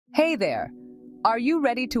Hey there! Are you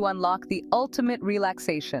ready to unlock the ultimate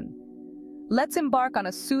relaxation? Let's embark on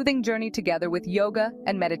a soothing journey together with yoga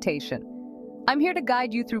and meditation. I'm here to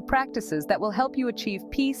guide you through practices that will help you achieve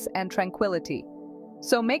peace and tranquility.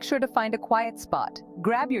 So make sure to find a quiet spot,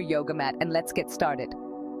 grab your yoga mat, and let's get started.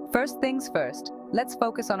 First things first, let's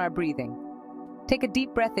focus on our breathing. Take a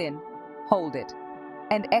deep breath in, hold it,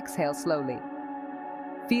 and exhale slowly.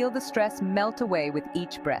 Feel the stress melt away with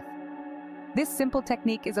each breath. This simple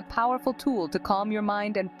technique is a powerful tool to calm your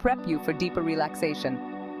mind and prep you for deeper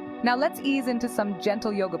relaxation. Now let's ease into some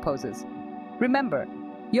gentle yoga poses. Remember,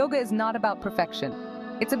 yoga is not about perfection.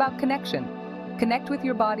 It's about connection. Connect with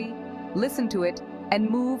your body, listen to it, and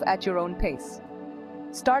move at your own pace.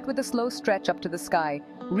 Start with a slow stretch up to the sky,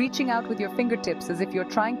 reaching out with your fingertips as if you're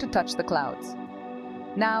trying to touch the clouds.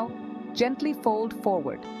 Now, gently fold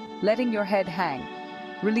forward, letting your head hang,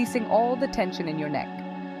 releasing all the tension in your neck.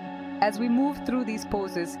 As we move through these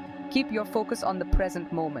poses, keep your focus on the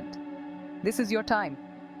present moment. This is your time,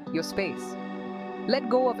 your space. Let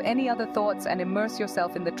go of any other thoughts and immerse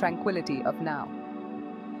yourself in the tranquility of now.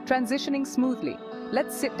 Transitioning smoothly,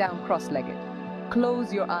 let's sit down cross-legged.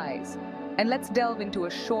 Close your eyes, and let's delve into a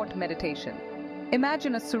short meditation.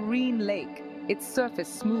 Imagine a serene lake, its surface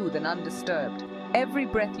smooth and undisturbed. Every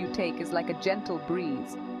breath you take is like a gentle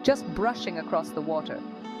breeze, just brushing across the water.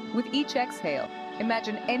 With each exhale,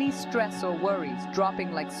 imagine any stress or worries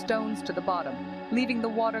dropping like stones to the bottom, leaving the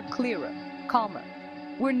water clearer, calmer.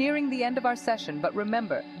 We're nearing the end of our session, but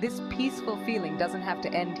remember, this peaceful feeling doesn't have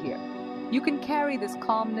to end here. You can carry this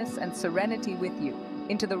calmness and serenity with you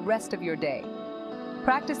into the rest of your day.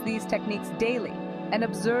 Practice these techniques daily and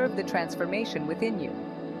observe the transformation within you.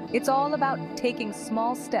 It's all about taking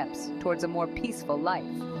small steps towards a more peaceful life.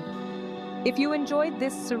 If you enjoyed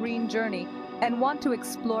this serene journey and want to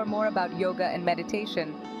explore more about yoga and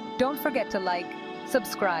meditation, don't forget to like,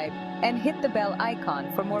 subscribe, and hit the bell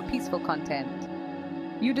icon for more peaceful content.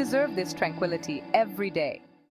 You deserve this tranquility every day.